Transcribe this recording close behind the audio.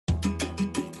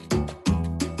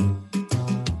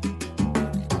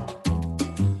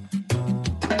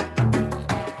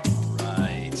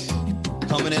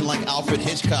coming in like Alfred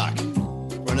Hitchcock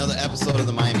for another episode of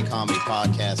the Miami Comedy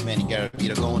Podcast. Manny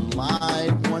Garavito going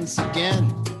live once again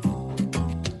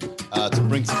to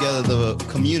bring together the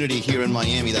community here in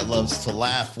Miami that loves to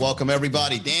laugh. Welcome,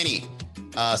 everybody. Danny,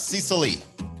 Cecily.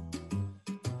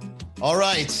 All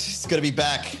right, it's going to be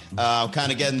back. I'm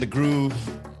kind of getting the groove,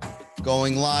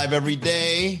 going live every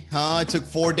day. I took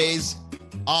 4 days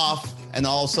off, and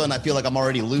all of a sudden I feel like I'm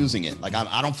already losing it. Like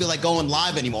I don't feel like going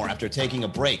live anymore after taking a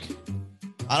break.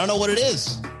 I don't know what it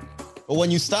is, but when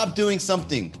you stop doing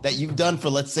something that you've done for,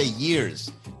 let's say,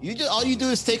 years, all you do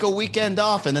is take a weekend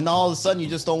off, and then all of a sudden you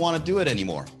just don't want to do it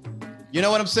anymore. You know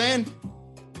what I'm saying?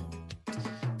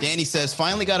 Danny says,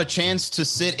 finally got a chance to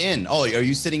sit in. Oh, are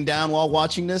you sitting down while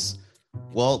watching this?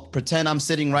 Well, pretend I'm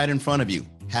sitting right in front of you,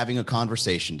 having a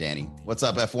conversation, Danny. What's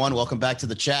up, F1? Welcome back to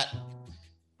the chat.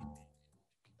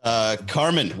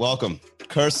 Carmen, welcome.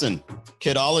 Kirsten,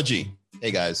 Kidology.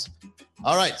 Hey, guys.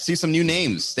 All right, see some new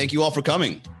names. Thank you all for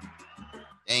coming.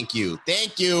 Thank you.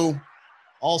 Thank you.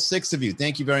 All 6 of you.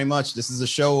 Thank you very much. This is a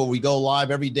show where we go live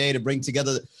every day to bring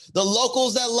together the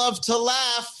locals that love to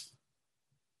laugh.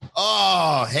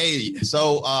 Oh, hey.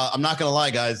 So I'm not going to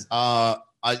lie, guys.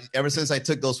 Ever since I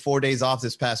took those 4 days off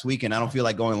this past weekend, I don't feel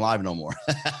like going live no more.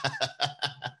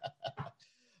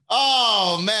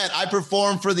 Oh, man, I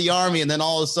performed for the Army, and then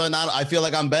all of a sudden I feel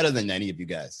like I'm better than any of you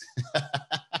guys.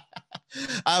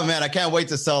 Oh, man, I can't wait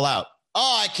to sell out.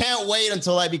 Oh, I can't wait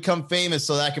until I become famous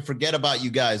so that I can forget about you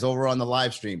guys over on the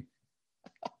live stream.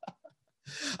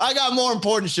 I got more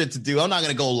important shit to do. I'm not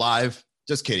going to go live.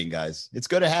 Just kidding, guys. It's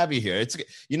good to have you here.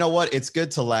 You know what? It's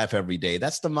good to laugh every day.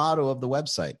 That's the motto of the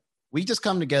website. We just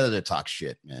come together to talk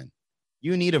shit, man.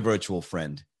 You need a virtual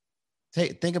friend.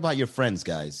 Think about your friends,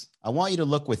 guys. I want you to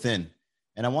look within,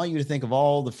 and I want you to think of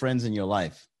all the friends in your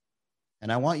life.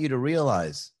 And I want you to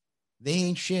realize they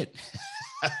ain't shit.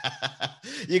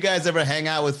 You guys ever hang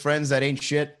out with friends that ain't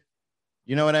shit?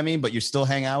 You know what I mean? But you still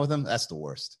hang out with them? That's the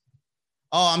worst.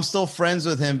 Oh, I'm still friends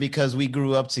with him because we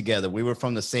grew up together. We were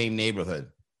from the same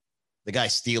neighborhood. The guy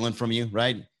stealing from you,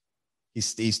 right?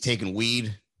 He's taking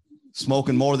weed,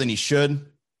 smoking more than he should,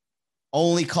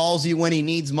 only calls you when he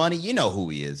needs money. You know who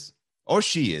he is, or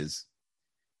she is.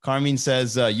 Carmine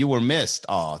says, you were missed.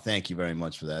 Oh, thank you very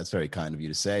much for that. It's very kind of you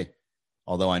to say,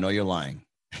 although I know you're lying.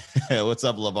 What's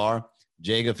up, LeVar?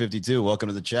 Jaga52, welcome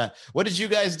to the chat. What did you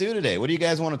guys do today? What do you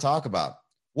guys want to talk about?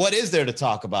 What is there to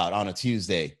talk about on a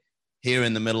Tuesday here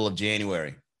in the middle of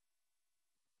January?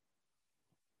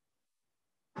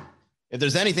 If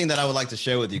there's anything that I would like to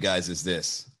share with you guys is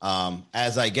this.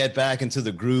 As I get back into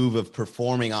the groove of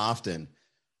performing often,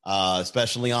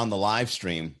 especially on the live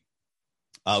stream,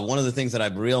 one of the things that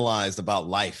I've realized about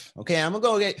life. Okay, I'm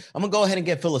gonna go ahead and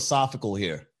get philosophical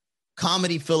here.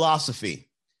 Comedy philosophy.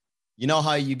 You know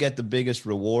how you get the biggest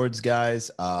rewards,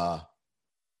 guys?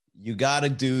 You got to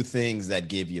do things that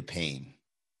give you pain.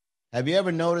 Have you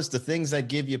ever noticed the things that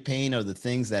give you pain are the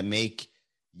things that make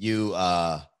you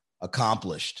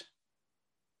accomplished?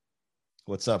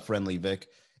 What's up, Friendly Vic?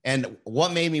 And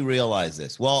what made me realize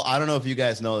this? Well, I don't know if you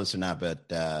guys know this or not,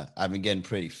 but I've been getting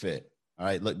pretty fit. All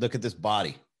right, look at this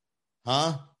body.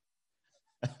 Huh?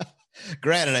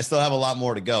 Granted, I still have a lot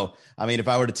more to go. I mean, if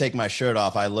I were to take my shirt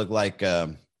off, I look like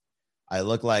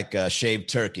shaved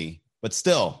turkey. But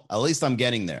still, at least I'm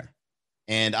getting there.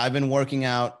 And I've been working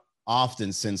out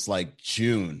often since like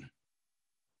June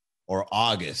or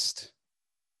August.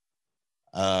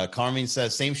 Carmine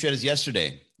says, same shit as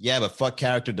yesterday. Yeah, but fuck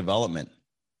character development.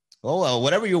 Oh, well,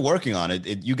 whatever you're working on,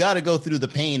 you got to go through the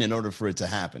pain in order for it to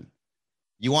happen.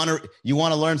 You want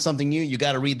to learn something new? You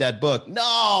got to read that book.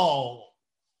 No,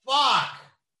 fuck.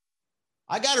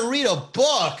 I got to read a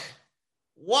book.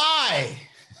 Why?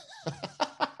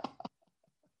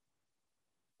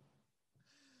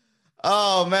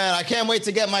 Oh, man, I can't wait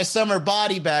to get my summer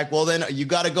body back. Well, then you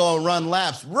got to go and run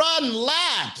laps. Run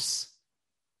laps.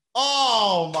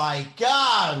 Oh, my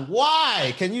God.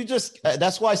 Why? Can you just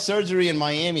that's why surgery in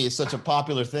Miami is such a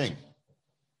popular thing.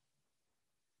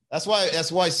 That's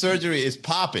why surgery is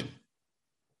popping,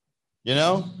 you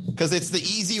know, because it's the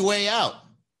easy way out.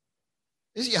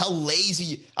 This is how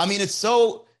lazy. I mean, it's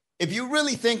so, if you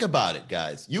really think about it,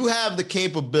 guys, you have the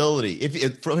capability.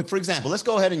 If for example, let's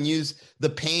go ahead and use the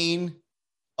pain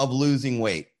of losing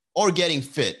weight or getting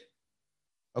fit.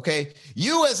 Okay.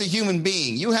 You as a human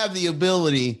being, you have the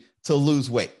ability to lose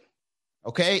weight.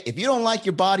 Okay. If you don't like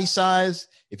your body size,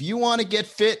 if you want to get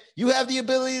fit, you have the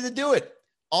ability to do it.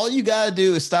 All you got to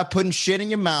do is stop putting shit in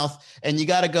your mouth, and you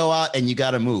got to go out and you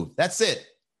got to move. That's it.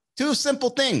 2 simple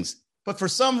things. But for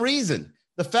some reason,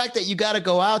 the fact that you got to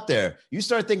go out there, you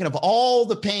start thinking of all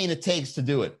the pain it takes to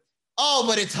do it. Oh,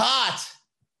 but it's hot.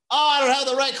 Oh, I don't have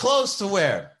the right clothes to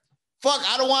wear. Fuck,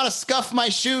 I don't want to scuff my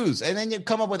shoes. And then you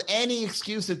come up with any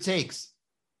excuse it takes.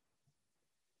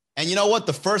 And you know what?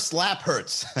 The first lap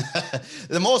hurts.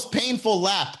 The most painful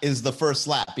lap is the first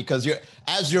lap because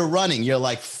as you're running, you're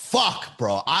like, fuck,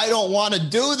 bro, I don't want to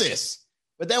do this.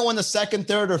 But then when the second,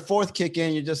 third, or fourth kick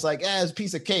in, you're just like, it's a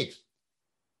piece of cake.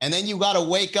 And then you got to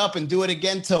wake up and do it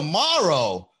again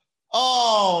tomorrow.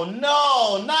 Oh,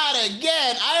 no, not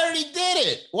again. I already did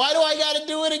it. Why do I got to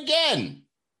do it again?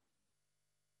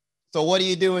 So what do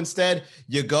you do instead?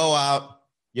 You go out,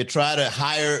 you try to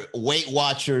hire Weight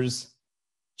Watchers,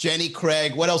 Jenny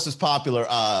Craig. What else is popular?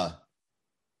 I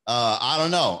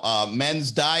don't know.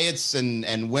 Men's diets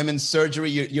and women's surgery.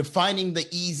 You're finding the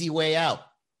easy way out.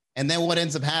 And then what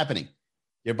ends up happening?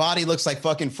 Your body looks like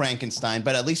fucking Frankenstein,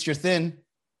 but at least you're thin.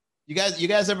 You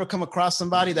guys ever come across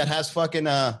somebody that has fucking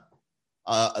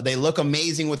they look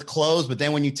amazing with clothes, but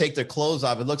then when you take their clothes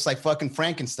off, it looks like fucking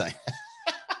Frankenstein.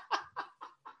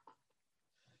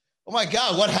 Oh my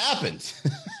God, what happened?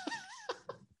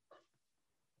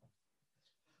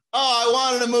 Oh, I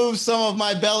wanted to move some of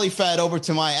my belly fat over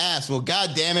to my ass. Well,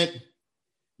 God damn it.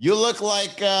 You look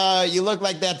like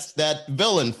that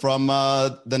villain from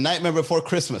The Nightmare Before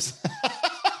Christmas.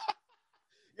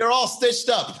 You're all stitched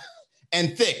up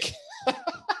and thick.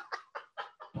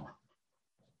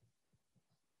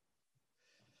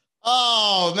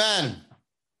 Oh, man.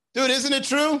 Dude, isn't it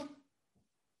true?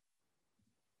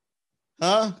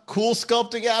 Huh? Cool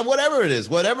sculpting. Yeah, whatever it is.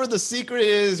 Whatever the secret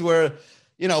is where,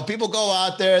 people go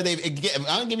out there. I'm going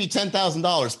to give you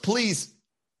 $10,000. Please.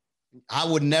 I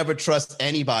would never trust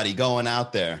anybody going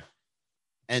out there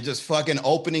and just fucking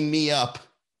opening me up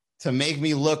to make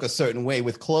me look a certain way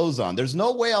with clothes on. There's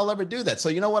no way I'll ever do that. So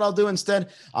you know what I'll do instead?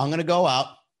 I'm going to go out.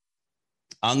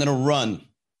 I'm going to run.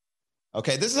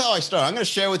 Okay, this is how I started. I'm going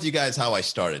to share with you guys how I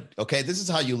started. Okay, this is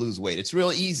how you lose weight. It's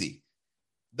real easy.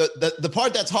 The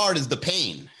part that's hard is the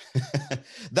pain.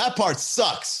 That part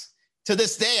sucks. To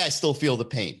this day, I still feel the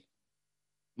pain.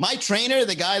 My trainer,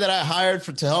 the guy that I hired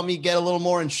to help me get a little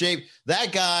more in shape,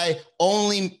 I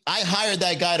hired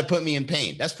that guy to put me in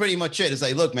pain. That's pretty much it. It's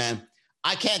like, look, man,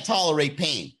 I can't tolerate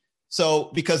pain.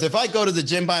 So, because if I go to the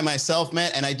gym by myself,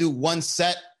 man, and I do one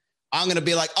set, I'm going to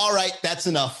be like, all right, that's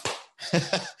enough.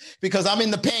 Because I'm in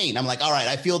the pain. I'm like, all right,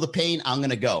 I feel the pain. I'm going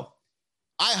to go.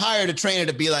 I hired a trainer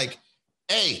to be like,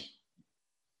 hey,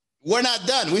 we're not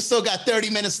done. We still got 30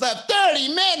 minutes left.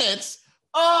 30 minutes?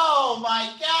 Oh my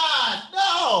God,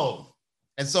 no.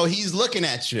 And so he's looking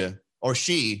at you, or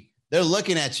they're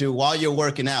looking at you while you're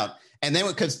working out. And then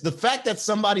because the fact that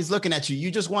somebody's looking at you,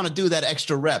 you just want to do that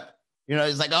extra rep.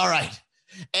 It's like, all right,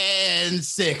 and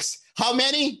 6. How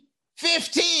many?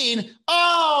 15.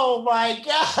 Oh my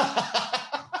God.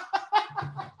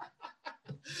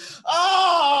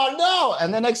 Oh no.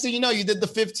 And the next thing you know, you did the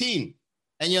 15.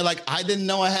 And you're like, I didn't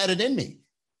know I had it in me.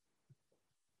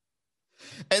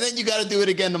 And then you got to do it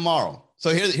again tomorrow.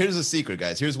 So here's the secret,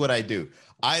 guys. Here's what I do.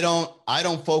 I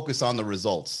don't focus on the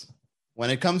results. When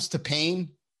it comes to pain,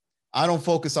 I don't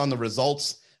focus on the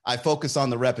results. I focus on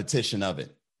the repetition of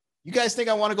it. You guys think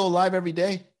I want to go live every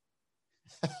day?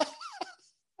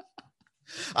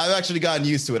 I've actually gotten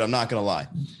used to it. I'm not going to lie.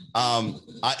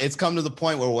 It's come to the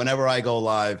point where whenever I go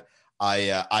live,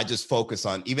 I just focus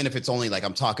on, even if it's only like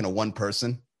I'm talking to one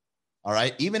person. All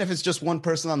right. Even if it's just one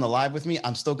person on the live with me,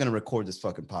 I'm still going to record this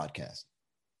fucking podcast.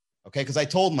 Okay. Because I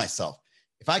told myself,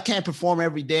 if I can't perform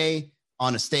every day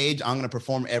on a stage, I'm going to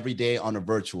perform every day on a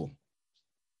virtual.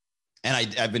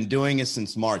 And I've been doing it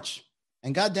since March.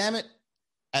 And God damn it.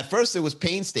 At first, it was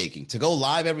painstaking. To go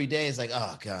live every day is like,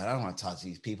 oh, God, I don't want to talk to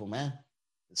these people, man.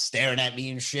 Staring at me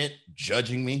and shit,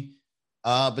 judging me.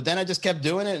 But then I just kept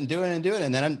doing it and doing it and doing it.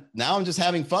 And then I'm just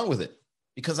having fun with it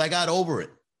because I got over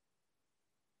it.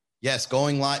 Yes,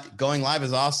 going live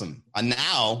is awesome. And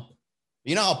now,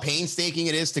 you know how painstaking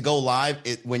it is to go live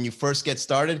when you first get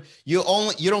started? You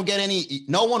don't get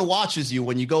no one watches you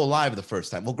when you go live the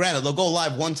first time. Well, granted, they'll go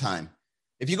live one time.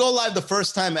 If you go live the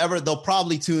first time ever, they'll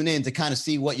probably tune in to kind of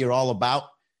see what you're all about.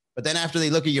 But then after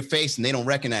they look at your face and they don't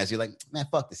recognize you, like, man,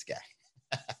 fuck this guy.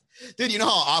 Dude, you know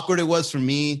how awkward it was for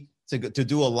me to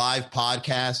do a live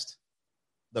podcast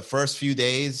the first few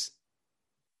days?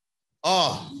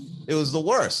 Oh, it was the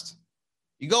worst.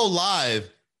 You go live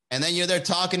and then you're there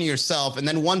talking to yourself and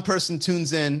then one person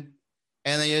tunes in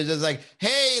and then you're just like,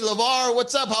 hey, LeVar,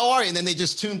 what's up? How are you? And then they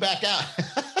just tune back out.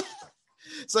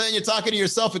 So then you're talking to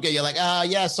yourself again. You're like,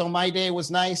 yeah, so my day was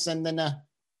nice. And then,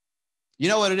 you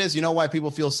know what it is? You know why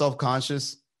people feel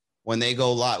self-conscious when they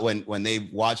go live, when they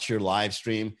watch your live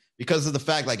stream? Because of the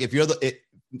fact, like if you're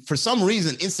for some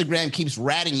reason, Instagram keeps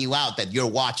ratting you out that you're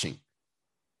watching.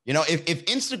 You know, if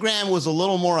Instagram was a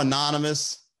little more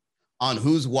anonymous on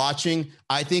who's watching,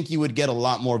 I think you would get a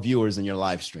lot more viewers in your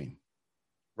live stream,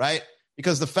 right?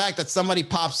 Because the fact that somebody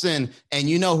pops in and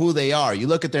you know who they are, you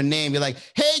look at their name, you're like,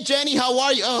 hey, Jenny, how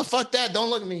are you? Oh, fuck that. Don't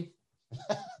look at me.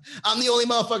 I'm the only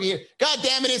motherfucker here. God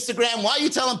damn it, Instagram. Why are you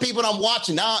telling people I'm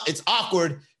watching? Now it's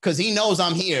awkward because he knows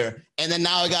I'm here. And then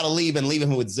now I got to leave and leave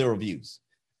him with 0 views.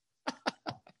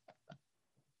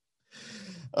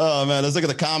 Oh, man. Let's look at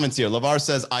the comments here. LeVar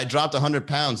says, I dropped 100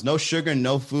 pounds. No sugar,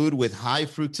 no food with high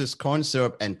fructose corn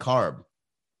syrup and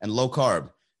low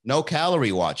carb. No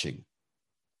calorie watching.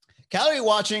 Calorie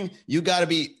watching, you've got to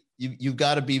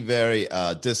be very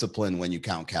disciplined when you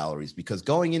count calories, because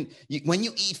when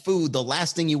you eat food, the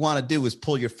last thing you want to do is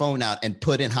pull your phone out and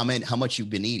put in how much you've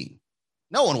been eating.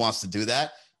 No one wants to do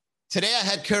that. Today I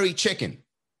had curry chicken,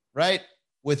 right,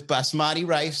 with basmati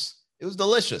rice. It was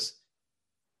delicious.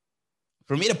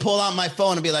 For me to pull out my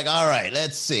phone and be like, all right,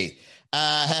 let's see.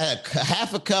 I had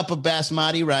half a cup of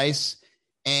basmati rice,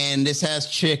 and this has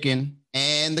chicken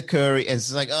and the curry. And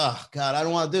it's like, oh, God, I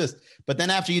don't want to do this. But then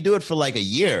after you do it for like a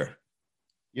year,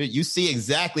 you see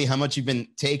exactly how much you've been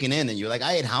taking in. And you're like,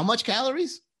 I ate how much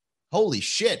calories? Holy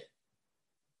shit.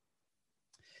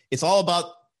 It's all about,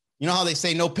 you know how they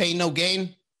say no pain, no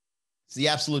gain? It's the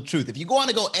absolute truth. If you want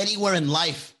to go anywhere in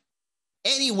life,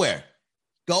 anywhere,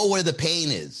 go where the pain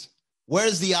is.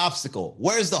 Where's the obstacle?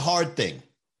 Where's the hard thing?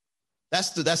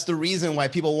 That's the reason why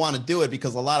people want to do it,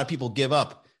 because a lot of people give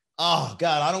up. Oh,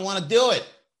 God, I don't want to do it.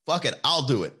 Fuck it. I'll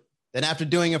do it. Then after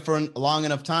doing it for a long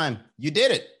enough time, you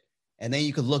did it. And then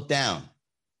you could look down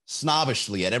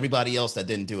snobbishly at everybody else that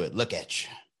didn't do it. Look at you.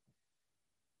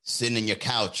 Sitting in your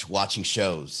couch watching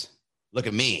shows. Look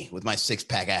at me with my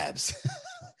 6-pack abs.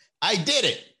 I did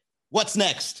it. What's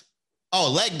next?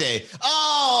 Oh, leg day.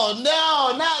 Oh,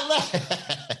 no, not leg.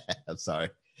 I'm sorry.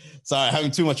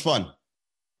 Having too much fun.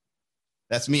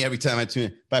 That's me every time I tune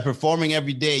in. By performing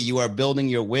every day, you are building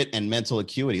your wit and mental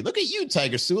acuity. Look at you,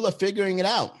 Tiger Sula, figuring it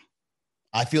out.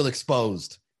 I feel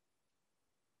exposed.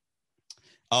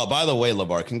 Oh, by the way,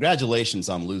 LeVar, congratulations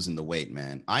on losing the weight,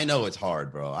 man. I know it's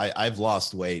hard, bro. I've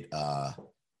lost weight. I've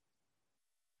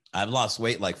lost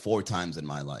weight like 4 times in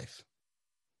my life.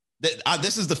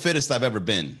 This is the fittest I've ever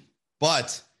been.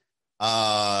 But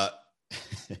I've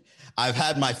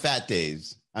had my fat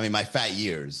days. I mean, my fat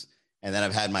years. And then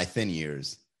I've had my thin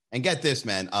years. And get this,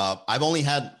 man.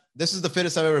 This is the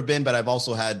fittest I've ever been, but I've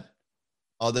also had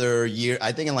other years.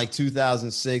 I think in like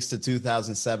 2006 to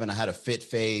 2007, I had a fit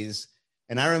phase.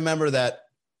 And I remember that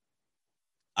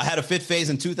I had a fit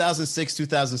phase in 2006,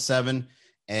 2007,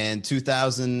 and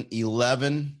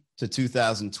 2011 to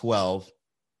 2012.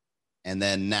 And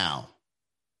then now.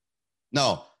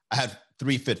 No, I had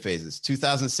 3 fit phases,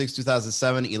 2006,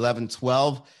 2007, 11,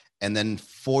 12, and then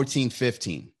 14,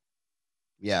 15.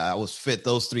 Yeah, I was fit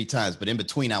those 3 times, but in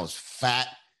between I was fat,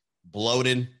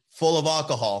 bloated, full of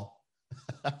alcohol.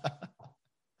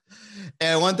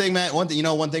 And one thing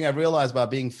I realized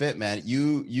about being fit, man,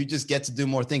 you just get to do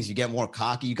more things. You get more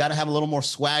cocky. You got to have a little more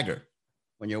swagger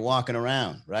when you're walking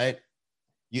around, right?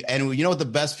 You know what the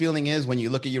best feeling is? When you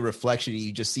look at your reflection,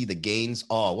 you just see the gains.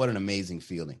 Oh, what an amazing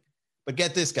feeling. But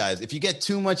get this, guys, if you get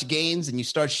too much gains and you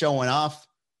start showing off,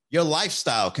 your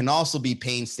lifestyle can also be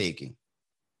painstaking.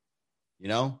 You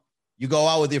know, you go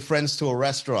out with your friends to a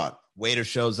restaurant, waiter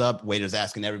shows up, waiter's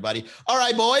asking everybody, all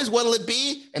right, boys, what'll it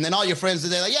be? And then all your friends are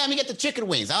there like, yeah, let me get the chicken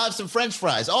wings. I'll have some French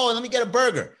fries. Oh, and let me get a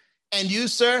burger. And you,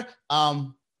 sir,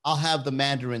 I'll have the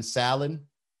Mandarin salad.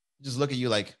 Just look at you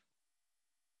like,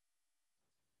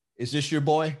 is this your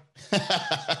boy?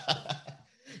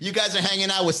 You guys are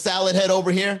hanging out with Salad Head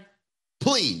over here?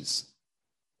 Please.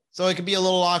 So it can be a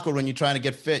little awkward when you're trying to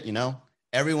get fit, you know?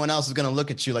 Everyone else is going to look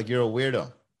at you like you're a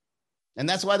weirdo. And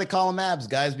that's why they call them abs,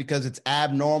 guys, because it's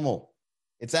abnormal.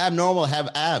 It's abnormal to have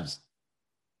abs.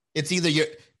 It's either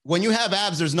when you have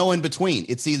abs, there's no in between.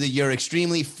 It's either you're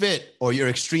extremely fit or you're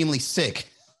extremely sick.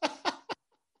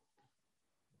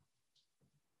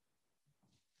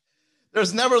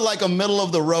 There's never like a middle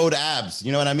of the road abs.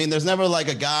 You know what I mean? There's never like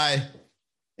a guy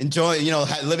enjoying,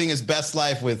 living his best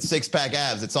life with 6-pack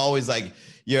abs. It's always like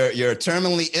you're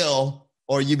terminally ill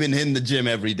or you've been hitting the gym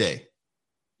every day.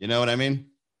 You know what I mean?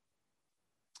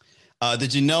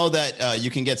 Did you know that you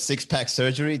can get 6-pack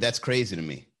surgery? That's crazy to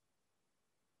me.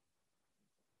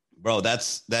 Bro,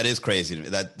 that is crazy to me.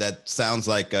 That sounds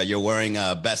like you're wearing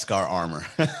Beskar armor.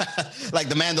 Like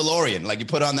the Mandalorian. Like you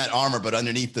put on that armor, but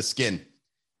underneath the skin.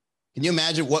 Can you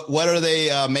imagine what are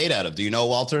they made out of? Do you know,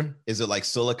 Walter? Is it like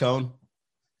silicone?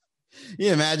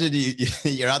 You imagine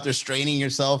you're out there straining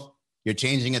yourself. You're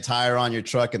changing a tire on your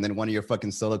truck, and then one of your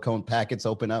fucking silicone packets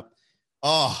open up.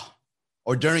 Oh,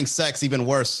 Or during sex, even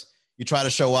worse, you try to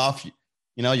show off,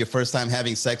 your first time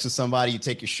having sex with somebody, you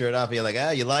take your shirt off, and you're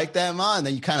like, you like that, man? And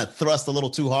then you kind of thrust a little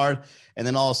too hard. And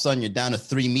then all of a sudden you're down to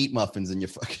 3 meat muffins and you're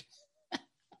fucking,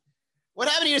 what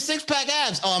happened to your 6-pack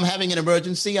abs? Oh, I'm having an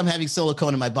emergency. I'm having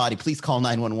silicone in my body. Please call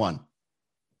 911.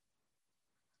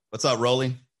 What's up,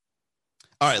 Rolly?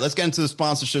 All right, let's get into the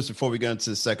sponsorships before we get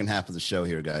into the second half of the show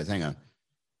here, guys. Hang on.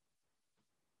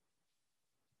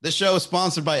 This show is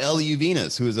sponsored by LU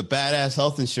Venus, who is a badass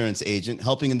health insurance agent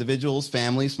helping individuals,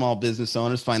 families, small business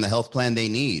owners find the health plan they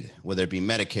need, whether it be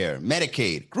Medicare,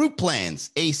 Medicaid, group plans,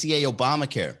 ACA,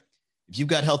 Obamacare. If you've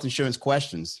got health insurance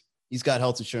questions, he's got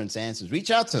health insurance answers.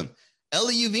 Reach out to him.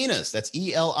 LU Venus, that's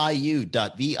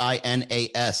ELIU.VINAS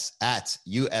at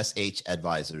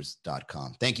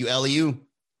USHadvisors.com. Thank you, LU.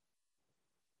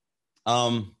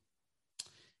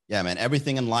 Yeah, man,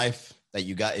 everything in life that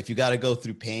you got, if you got to go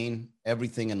through pain,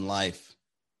 everything in life,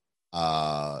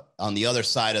 on the other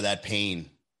side of that pain,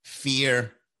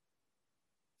 fear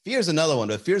is another one,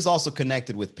 but fear is also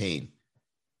connected with pain,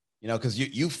 because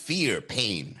you fear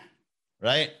pain,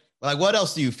 right? Like, what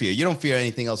else do you fear? You don't fear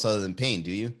anything else other than pain,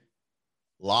 do you?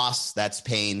 Loss, that's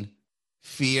pain.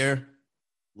 Fear,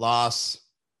 loss,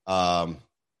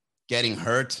 getting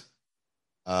hurt,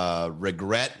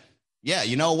 regret. Yeah,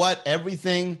 you know what?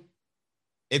 Everything.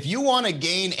 If you want to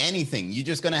gain anything, you're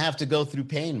just going to have to go through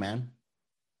pain, man.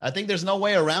 I think there's no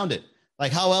way around it.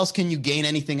 Like, how else can you gain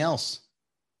anything else?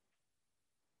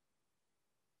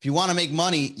 If you want to make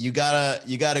money, you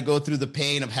gotta go through the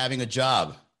pain of having a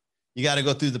job. You got to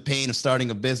go through the pain of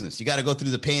starting a business. You got to go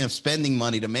through the pain of spending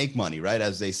money to make money, right?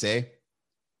 As they say.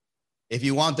 If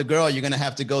you want the girl, you're going to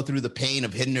have to go through the pain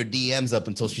of hitting her DMs up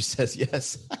until she says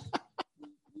yes.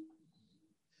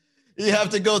 You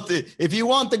have to go through, if you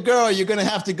want the girl, you're going to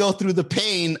have to go through the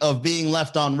pain of being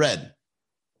left on red.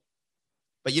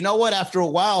 But you know what? After a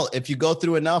while, if you go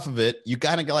through enough of it, you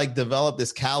kind of like develop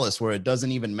this callus where it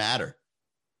doesn't even matter.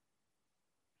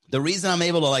 The reason I'm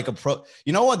able to approach,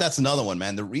 you know what? That's another one,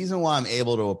 man. The reason why I'm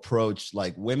able to approach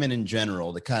women in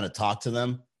general to kind of talk to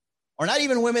them, or not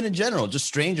even women in general, just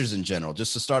strangers in general,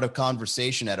 just to start a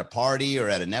conversation at a party or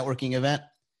at a networking event,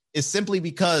 is simply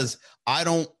because I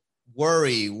don't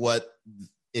worry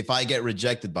if I get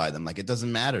rejected by them. It doesn't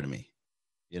matter to me,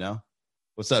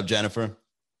 What's up, Jennifer?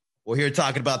 We're here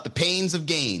talking about the pains of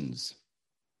gains.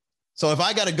 So if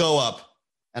I got to go up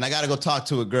and I got to go talk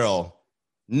to a girl,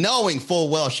 knowing full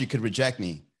well she could reject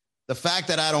me, the fact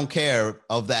that I don't care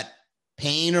of that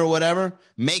pain or whatever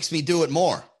makes me do it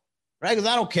more, right? Because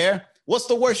I don't care. What's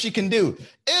the worst she can do?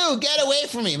 Ew, get away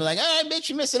from me. I'm like, all right, bitch,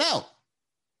 you're missing out.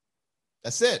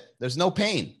 That's it. There's no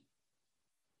pain.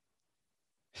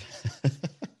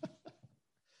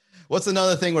 What's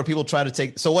another thing where people try to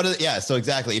take? So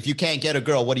exactly. If you can't get a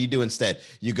girl, what do you do instead?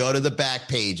 You go to the back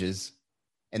pages,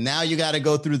 and now you got to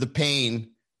go through the pain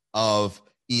of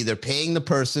either paying the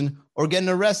person or getting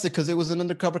arrested because it was an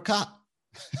undercover cop.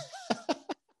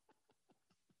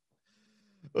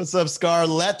 What's up,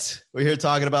 Scarlett? We're here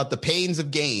talking about the pains of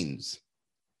gains.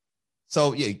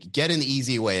 So yeah, getting the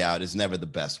easy way out is never the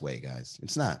best way, guys.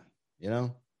 It's not,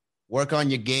 Work on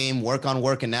your game, work on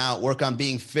working out, work on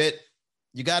being fit.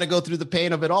 You got to go through the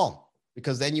pain of it all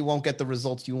because then you won't get the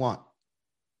results you want.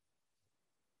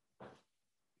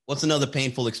 What's another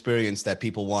painful experience that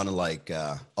people want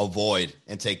to avoid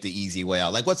and take the easy way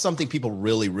out? What's something people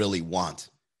really, really want?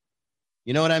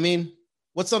 You know what I mean?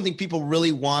 What's something people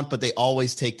really want, but they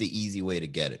always take the easy way to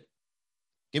get it?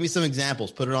 Give me some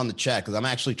examples. Put it on the chat because I'm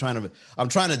actually trying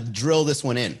to drill this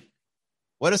one in.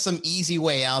 What are some easy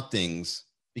way out things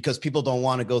because people don't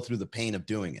want to go through the pain of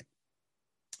doing it?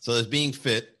 So there's being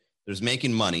fit, there's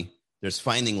making money, there's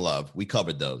finding love. We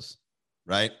covered those,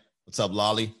 right? What's up,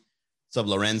 Lolly? What's up,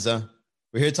 Lorenza?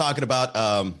 We're here talking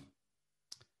about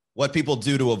what people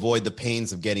do to avoid the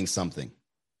pains of getting something.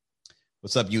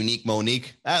 What's up, Unique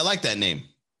Monique? I like that name.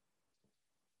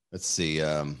 Let's see.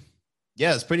 Yeah,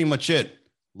 that's pretty much it.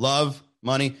 Love,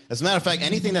 money. As a matter of fact,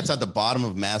 anything that's at the bottom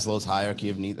of Maslow's hierarchy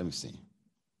of needs. Let me see.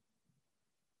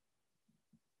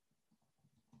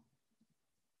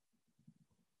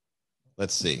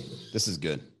 Let's see. This is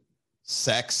good.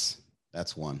 Sex.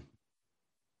 That's one.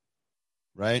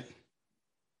 Right?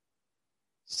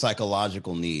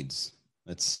 Psychological needs.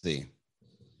 Let's see.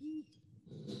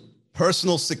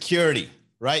 Personal security,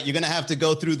 right? You're going to have to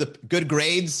go through the good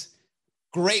grades.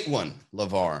 Great one,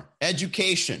 LeVar.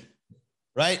 Education,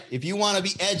 right? If you want to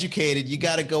be educated, you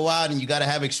got to go out and you got to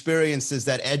have experiences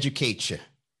that educate you,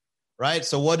 right?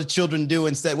 So what do children do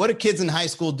instead? What do kids in high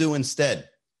school do instead?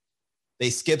 They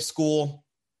skip school.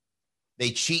 They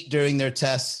cheat during their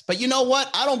tests. But you know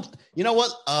what?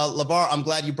 LeVar, I'm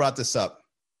glad you brought this up.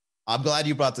 I'm glad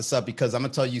you brought this up because I'm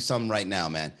gonna tell you something right now,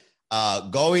 man.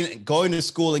 Going to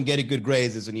school and getting good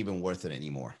grades isn't even worth it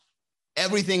anymore.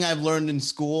 Everything I've learned in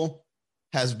school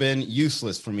has been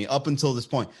useless for me up until this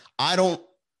point. I don't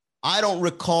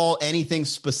recall anything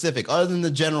specific other than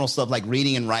the general stuff like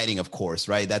reading and writing, of course,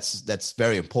 right? That's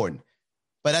very important.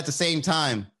 But at the same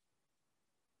time,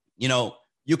 you know,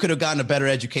 you could have gotten a better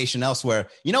education elsewhere.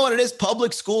 You know what it is?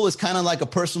 Public school is kind of like a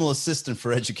personal assistant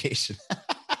for education.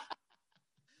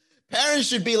 Parents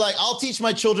should be like, I'll teach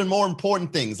my children more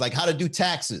important things like how to do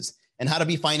taxes and how to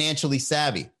be financially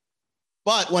savvy.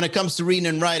 But when it comes to reading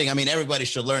and writing, I mean, everybody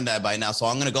should learn that by now. So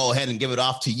I'm going to go ahead and give it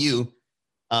off to you,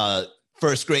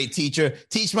 first grade teacher.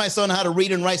 Teach my son how to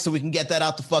read and write so we can get that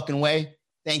out the fucking way.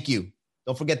 Thank you.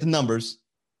 Don't forget the numbers.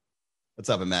 What's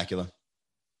up, Immacula?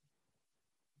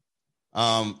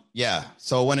 Yeah.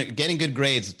 So getting good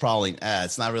grades is probably,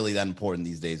 it's not really that important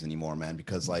these days anymore, man,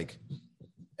 because like,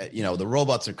 you know, the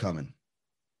robots are coming.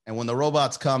 And when the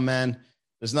robots come, man,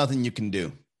 there's nothing you can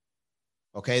do.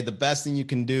 Okay. The best thing you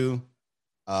can do,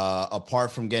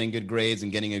 apart from getting good grades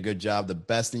and getting a good job, the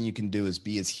best thing you can do is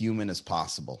be as human as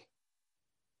possible.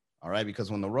 All right.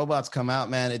 Because when the robots come out,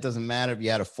 man, it doesn't matter if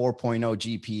you had a 4.0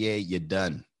 GPA, you're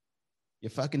done. You're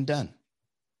fucking done.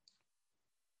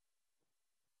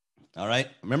 All right.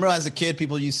 Remember as a kid,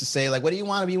 people used to say, like, what do you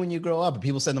want to be when you grow up? And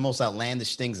people said the most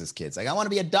outlandish things as kids. Like, I want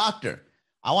to be a doctor.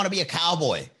 I want to be a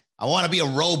cowboy. I want to be a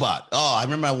robot. Oh, I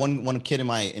remember one kid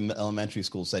in elementary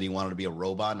school said he wanted to be a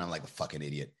robot. And I'm like, a fucking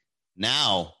idiot.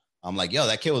 Now I'm like, yo,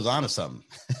 that kid was onto something.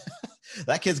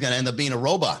 That kid's going to end up being a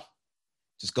robot.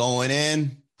 Just going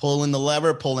in, pulling the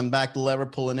lever, pulling back the lever,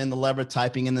 pulling in the lever,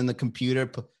 typing in the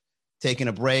computer, taking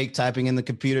a break, typing in the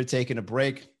computer, taking a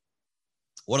break.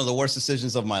 One of the worst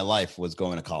decisions of my life was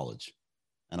going to college.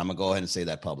 And I'm going to go ahead and say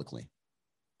that publicly.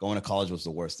 Going to college was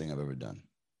the worst thing I've ever done.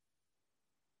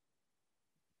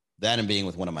 That and being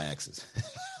with one of my exes.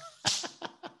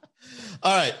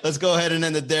 All right, let's go ahead and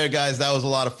end it there, guys. That was a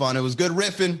lot of fun. It was good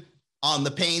riffing on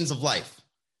the pains of life.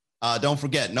 Don't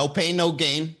forget, no pain, no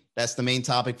gain. That's the main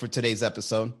topic for today's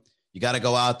episode. You got to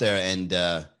go out there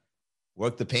and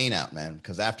work the pain out, man,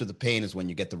 because after the pain is when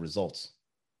you get the results.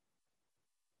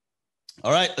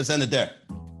 All right, let's end it there.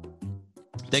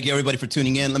 Thank you, everybody, for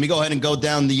tuning in. Let me go ahead and go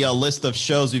down the list of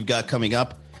shows we've got coming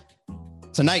up.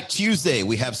 Tonight, Tuesday,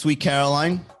 we have Sweet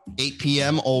Caroline, 8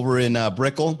 p.m. over in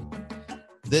Brickell.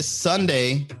 This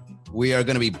Sunday, we are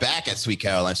going to be back at Sweet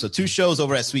Caroline. So 2 shows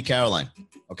over at Sweet Caroline,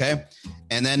 okay?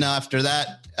 And then after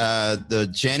that, the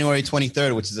January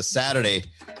 23rd, which is a Saturday,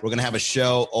 we're going to have a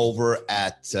show over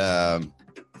at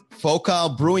Focal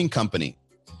Brewing Company.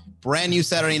 Brand new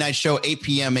Saturday night show, 8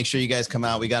 p.m. Make sure you guys come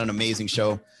out. We got an amazing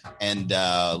show and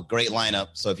great lineup.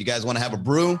 So if you guys want to have a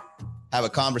brew, have a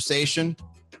conversation,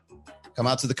 come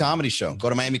out to the comedy show. Go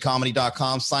to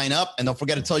miamicomedy.com, sign up, and don't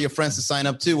forget to tell your friends to sign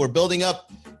up too. We're building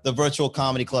up the virtual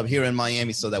comedy club here in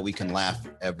Miami so that we can laugh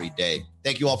every day.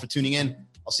 Thank you all for tuning in.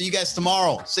 I'll see you guys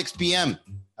tomorrow, 6 p.m.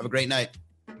 Have a great night.